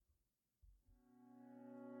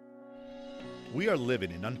We are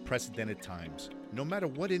living in unprecedented times. No matter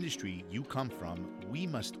what industry you come from, we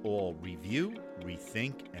must all review,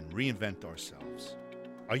 rethink, and reinvent ourselves.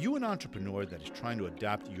 Are you an entrepreneur that is trying to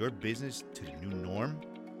adapt your business to the new norm?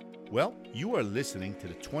 Well, you are listening to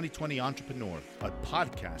the 2020 Entrepreneur, a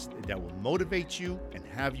podcast that will motivate you and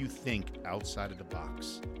have you think outside of the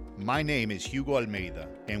box. My name is Hugo Almeida,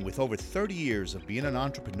 and with over 30 years of being an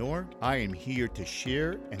entrepreneur, I am here to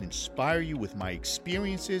share and inspire you with my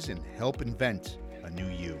experiences and help invent a new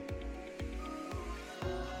you.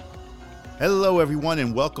 Hello, everyone,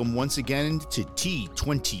 and welcome once again to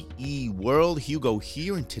T20E World. Hugo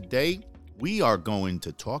here, and today we are going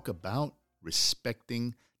to talk about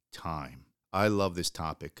respecting time. I love this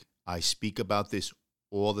topic. I speak about this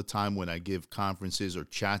all the time when I give conferences or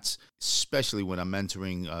chats, especially when I'm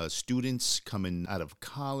mentoring students coming out of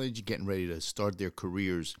college, getting ready to start their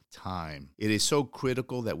careers. Time. It is so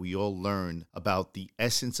critical that we all learn about the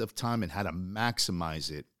essence of time and how to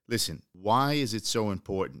maximize it. Listen, why is it so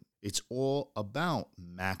important? It's all about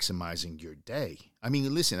maximizing your day. I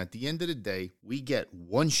mean, listen, at the end of the day, we get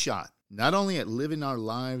one shot. Not only at living our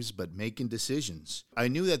lives, but making decisions. I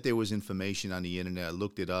knew that there was information on the internet. I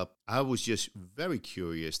looked it up. I was just very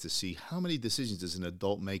curious to see how many decisions does an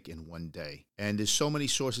adult make in one day. And there's so many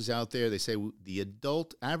sources out there. They say the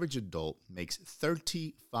average adult makes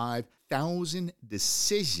 35,000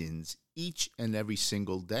 decisions each and every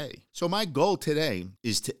single day. So my goal today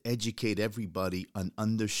is to educate everybody on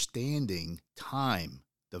understanding time,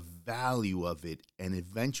 the value of it, and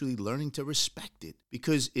eventually learning to respect it,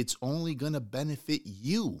 because it's only going to benefit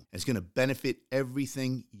you. It's going to benefit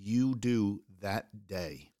everything you do that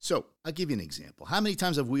day. So I'll give you an example. How many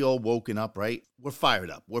times have we all woken up, right? We're fired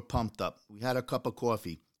up. We're pumped up. We had a cup of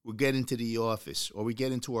coffee. We get into the office or we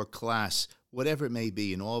get into our class, whatever it may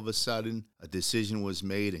be, and all of a sudden a decision was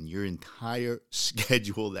made and your entire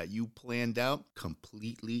schedule that you planned out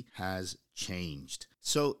completely has changed.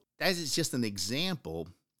 So that is just an example.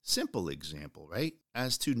 Simple example, right?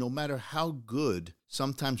 As to no matter how good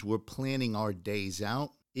sometimes we're planning our days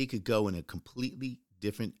out, it could go in a completely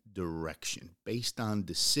different direction based on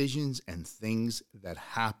decisions and things that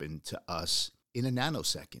happen to us in a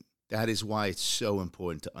nanosecond. That is why it's so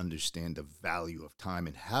important to understand the value of time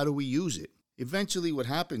and how do we use it. Eventually what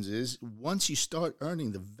happens is once you start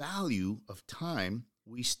earning the value of time,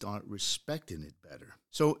 we start respecting it better.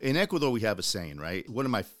 So in Ecuador, we have a saying, right? One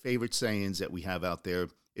of my favorite sayings that we have out there,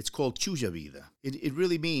 it's called Chuya Vida. It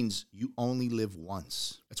really means you only live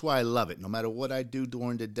once. That's why I love it. No matter what I do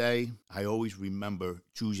during the day, I always remember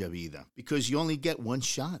Chuya Vida, because you only get one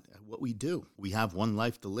shot at what we do. We have one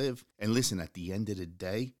life to live. And listen, at the end of the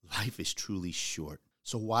day, life is truly short.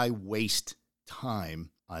 So why waste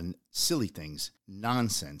time on silly things,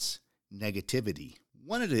 nonsense, negativity?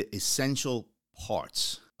 One of the essential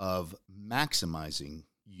parts of maximizing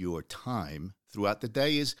your time throughout the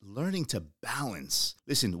day is learning to balance.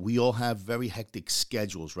 Listen, we all have very hectic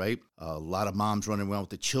schedules, right? A lot of moms running around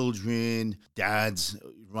with the children, dads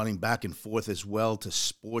running back and forth as well to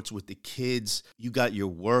sports with the kids. You got your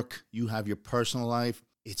work, you have your personal life.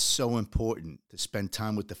 It's so important to spend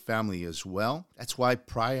time with the family as well. That's why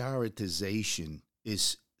prioritization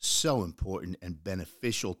is so important and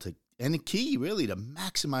beneficial and the key really to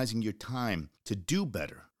maximizing your time to do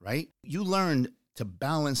better, right? You learn to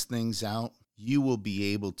balance things out, you will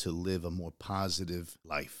be able to live a more positive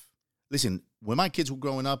life. Listen, when my kids were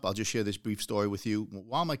growing up, I'll just share this brief story with you.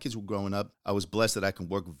 While my kids were growing up, I was blessed that I can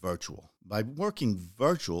work virtual. By working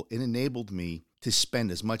virtual, it enabled me to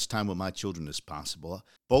spend as much time with my children as possible.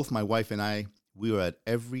 Both my wife and I, we were at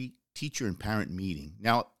every teacher and parent meeting.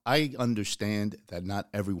 Now, I understand that not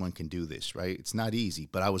everyone can do this, right? It's not easy,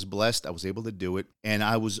 but I was blessed. I was able to do it. And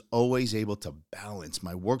I was always able to balance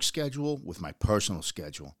my work schedule with my personal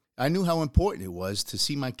schedule. I knew how important it was to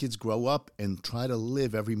see my kids grow up and try to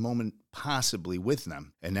live every moment possibly with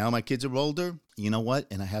them. And now my kids are older. You know what?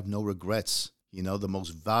 And I have no regrets. You know, the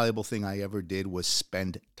most valuable thing I ever did was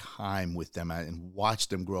spend time with them and watch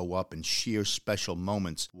them grow up and share special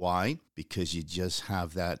moments. Why? Because you just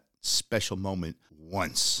have that special moment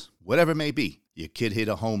once, whatever it may be. Your kid hit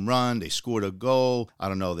a home run, they scored a goal, I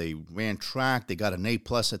don't know, they ran track, they got an A+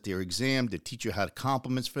 at their exam, the teacher had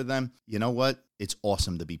compliments for them. You know what? It's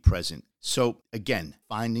awesome to be present. So again,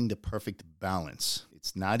 finding the perfect balance.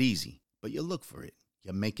 It's not easy, but you look for it.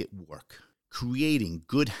 You make it work. Creating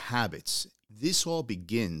good habits. This all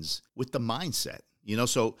begins with the mindset. You know,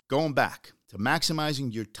 so going back to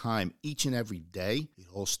maximizing your time each and every day, it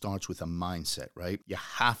all starts with a mindset, right? You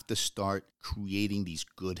have to start creating these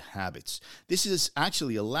good habits. This is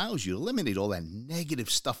actually allows you to eliminate all that negative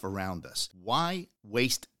stuff around us. Why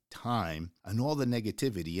waste time and all the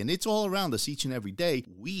negativity, and it's all around us each and every day.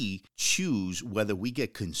 We choose whether we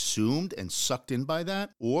get consumed and sucked in by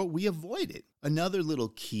that or we avoid it. Another little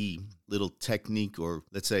technique, or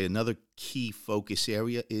let's say another key focus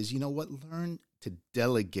area is, learn to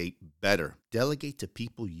delegate better. Delegate to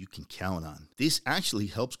people you can count on. This actually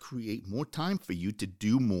helps create more time for you to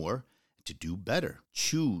do more, to do better.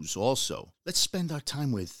 Choose also. Let's spend our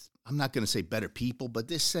time with, I'm not going to say better people,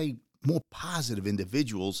 but let's say more positive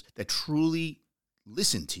individuals that truly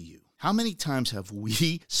listen to you. How many times have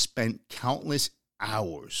we spent countless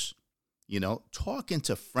hours, talking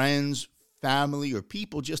to friends, family, or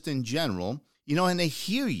people just in general, and they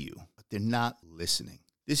hear you, but they're not listening.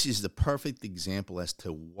 This is the perfect example as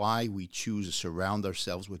to why we choose to surround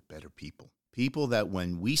ourselves with better people. People that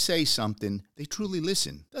when we say something, they truly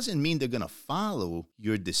listen. Doesn't mean they're going to follow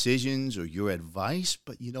your decisions or your advice,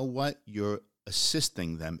 but you know what? You're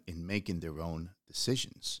assisting them in making their own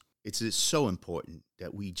decisions. It's so important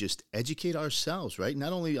that we just educate ourselves, right?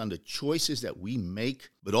 Not only on the choices that we make,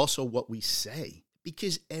 but also what we say.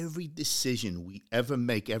 Because every decision we ever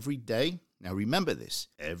make every day, now remember this,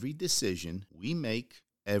 every decision we make,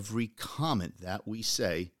 every comment that we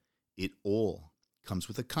say, it all comes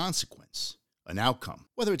with a consequence, an outcome,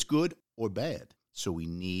 whether it's good or bad. So we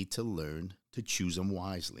need to learn to choose them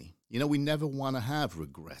wisely. We never want to have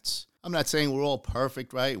regrets. I'm not saying we're all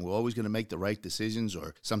perfect, right? And we're always going to make the right decisions,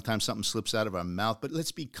 or sometimes something slips out of our mouth, but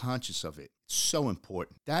let's be conscious of it. It's so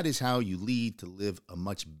important. That is how you lead to live a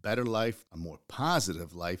much better life, a more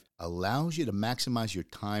positive life, allows you to maximize your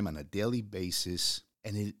time on a daily basis,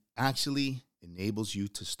 and it actually enables you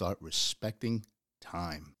to start respecting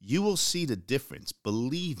time. You will see the difference.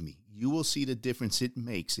 Believe me, you will see the difference it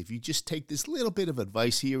makes if you just take this little bit of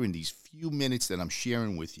advice here in these few minutes that I'm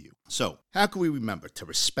sharing with you. So, how can we remember to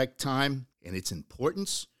respect time and its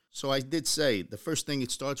importance? So I did say the first thing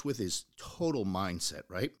it starts with is total mindset,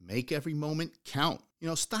 right? Make every moment count.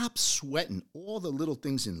 Stop sweating all the little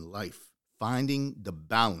things in life. Finding the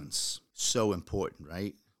balance, so important,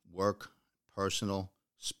 right? Work, personal,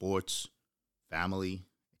 sports, family,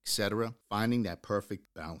 etc. Finding that perfect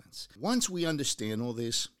balance. Once we understand all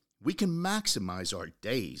this, we can maximize our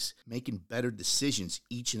days, making better decisions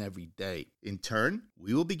each and every day. In turn,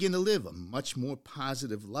 we will begin to live a much more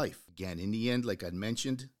positive life. Again, in the end, like I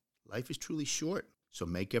mentioned, life is truly short, so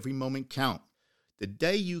make every moment count. The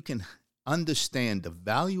day you can understand the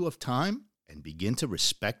value of time and begin to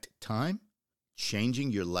respect time,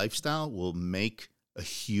 changing your lifestyle will make a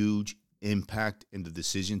huge impact in the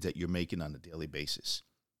decisions that you're making on a daily basis.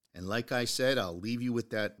 And like I said, I'll leave you with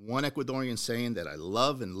that one Ecuadorian saying that I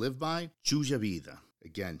love and live by, Chuya vida.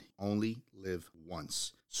 Again, only live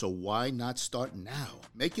once. So why not start now?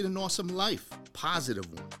 Make it an awesome life, positive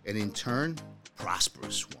one, and in turn,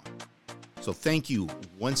 prosperous one. So thank you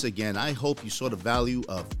once again. I hope you saw the value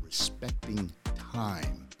of respecting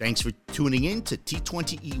time. Thanks for tuning in to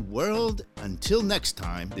T20E World. Until next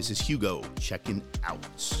time, this is Hugo checking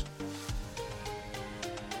out.